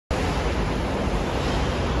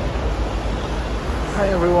Hi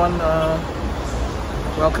everyone,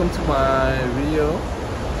 welcome to my video.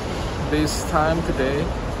 This time today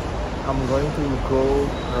I'm going to go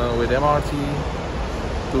with MRT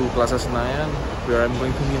to Plaza Senayan, where I'm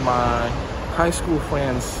going to meet my high school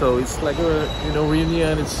friends. So it's like a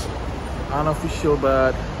reunion. It's unofficial,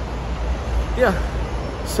 but yeah,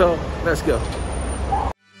 so let's go.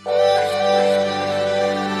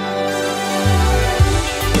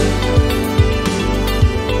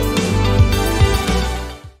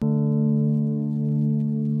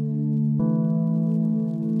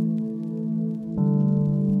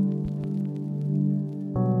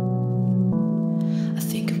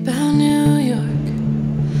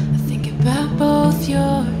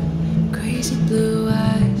 Your crazy blue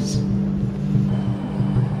eyes.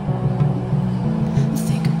 I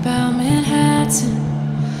think about Manhattan.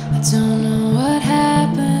 I don't know what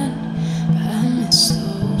happened, but I miss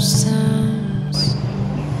those times.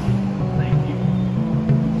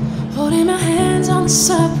 Holding my hands on the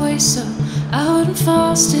subway so I wouldn't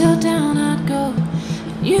fall, still down I'd go,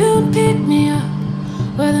 and you'd pick me up.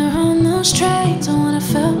 Whether on those trains or when I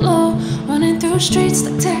felt low, running through streets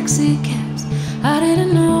like taxi cabs. I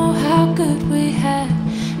didn't know how good we had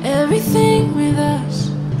everything with us.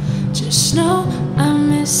 Just know I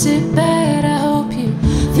miss it bad. I hope you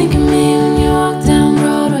think of me when you walk down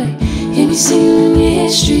Broadway. Hear me singing when you hear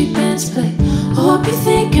street bands play. Hope you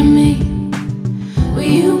think of me when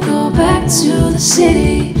you go back to the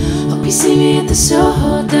city. Hope you see me at the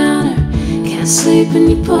Soho Diner. Can't sleep when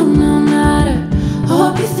you pull no nighter.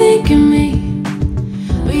 Hope you think of me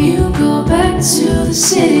when you go back to the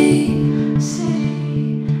city.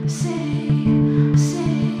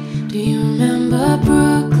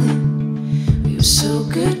 Brooklyn, we were so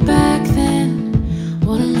good back then.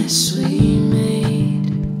 What a mess we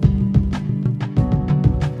made.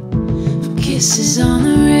 From kisses on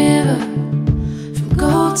the river, from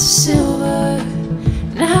gold to silver,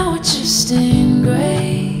 now we're just in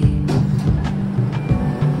gray.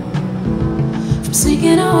 From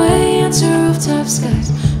sneaking our way into rooftop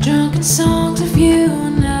skies, drunken songs of you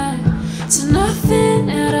and I, to nothing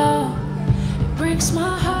at all. It breaks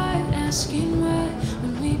my heart asking why,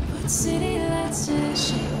 when we put city lights to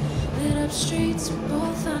shade, lit up streets with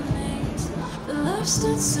both our names. The love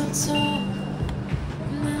stood so tall,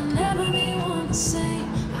 and there'll never be one the same.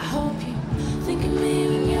 I hope you think of me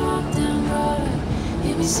when you walk down Broadway.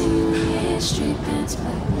 Hear me singing when you hear street bands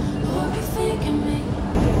play. Hope you think of me.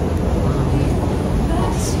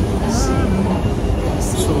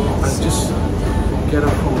 So I just get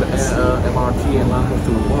up from the MRT and I have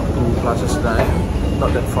to walk to Plaza Senayan.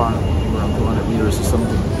 Not that far, around 200 meters or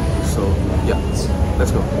something. So yeah,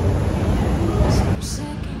 let's go. So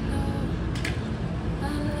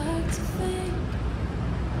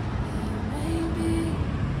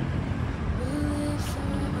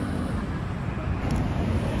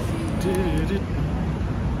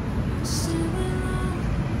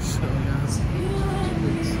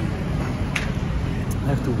I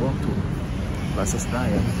have to walk to Plaza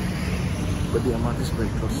Senayan, but the MRT is very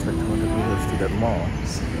close, like 200 meters to that mall.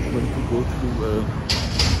 I'm going to go to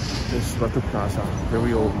this Ratu Plaza,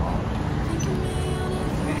 very old mall.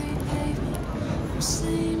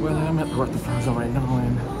 Well, I'm at Ratu Plaza right now,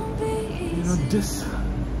 and you know, this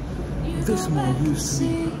mall used to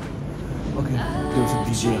be, okay, there's a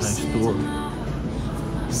DJ store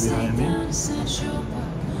behind me. You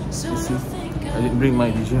see, I didn't bring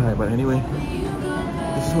my DJ, but anyway,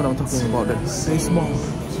 this is what I'm talking about. That this mall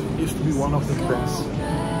used to be one of the best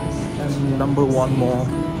and number one mall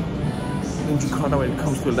in Jakarta when it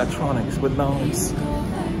comes to electronics, but now it's,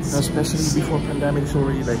 especially before pandemic, it's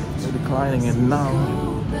already like declining, and now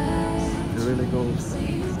it really goes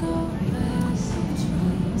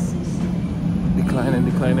decline and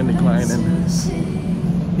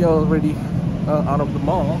you're already out of the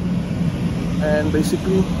mall. And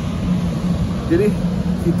basically jadi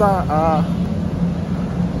kita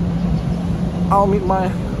I'll meet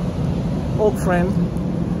my old friend,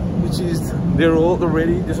 which is they're old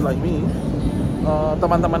already, just like me.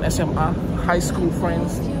 Teman-teman SMA, high school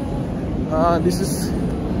friends. This is,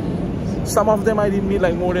 some of them I didn't meet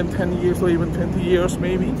like more than 10 years or even 20 years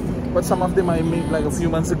maybe, but some of them I met like a few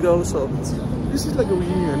months ago. So this is like a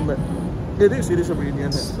reunion, but it is a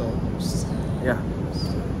reunion. So yeah,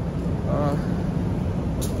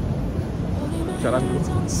 jalan dulu.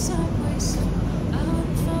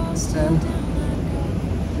 And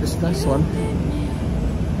this nice one,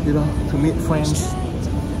 you know, to meet friends,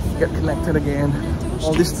 get connected again.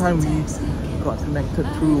 All this time we got connected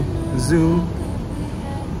through Zoom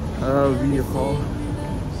video call.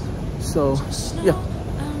 So yeah,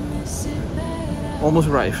 almost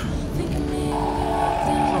arrived.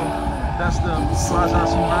 That's the Plaza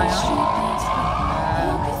Simaya.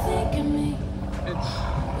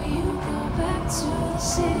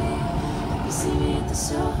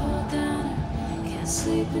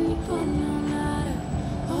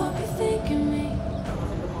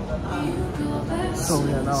 It's so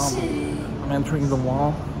yeah, now I'm entering the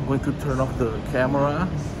mall. I'm going to turn off the camera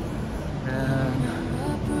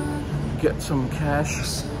and get some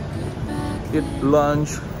cash, eat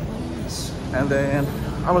lunch, and then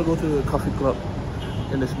I will go to a coffee club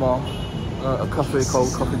in this mall, a cafe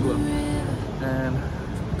called Coffee Club, and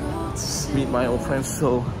meet my old friends.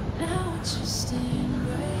 So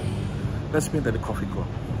let's meet at the coffee club,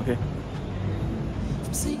 okay?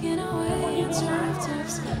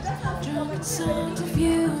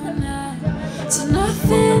 To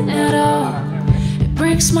nothing at all. It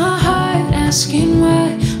breaks my heart asking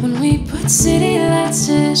why, when we put city lights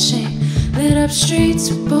to shame, lit up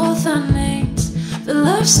streets with both our names. The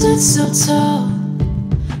love stood so tall.